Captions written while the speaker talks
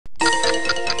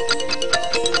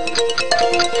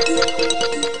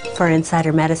For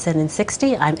Insider Medicine in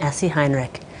 60, I'm Essie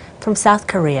Heinrich. From South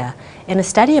Korea, in a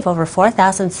study of over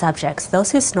 4,000 subjects,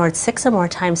 those who snored 6 or more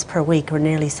times per week were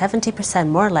nearly 70%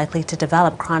 more likely to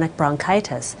develop chronic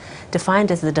bronchitis,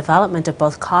 defined as the development of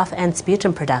both cough and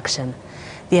sputum production.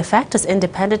 The effect is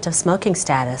independent of smoking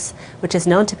status, which is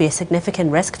known to be a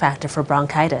significant risk factor for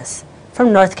bronchitis.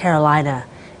 From North Carolina,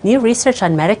 new research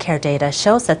on Medicare data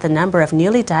shows that the number of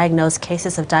newly diagnosed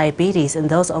cases of diabetes in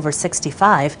those over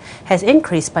 65 has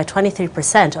increased by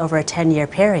 23% over a 10-year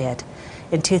period.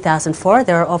 In 2004,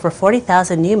 there were over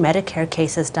 40,000 new Medicare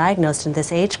cases diagnosed in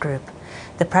this age group.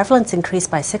 The prevalence increased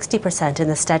by 60% in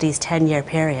the study's 10-year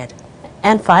period.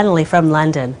 And finally, from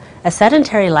London, a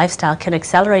sedentary lifestyle can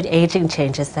accelerate aging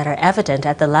changes that are evident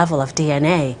at the level of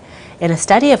DNA. In a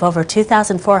study of over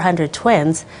 2,400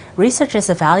 twins, researchers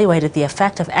evaluated the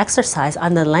effect of exercise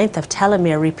on the length of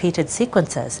telomere repeated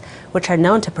sequences, which are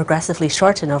known to progressively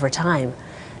shorten over time.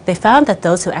 They found that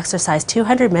those who exercised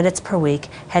 200 minutes per week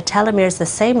had telomeres the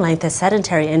same length as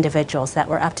sedentary individuals that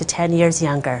were up to 10 years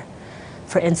younger.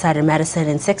 For Insider Medicine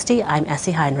in 60, I'm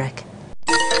Essie Heinrich.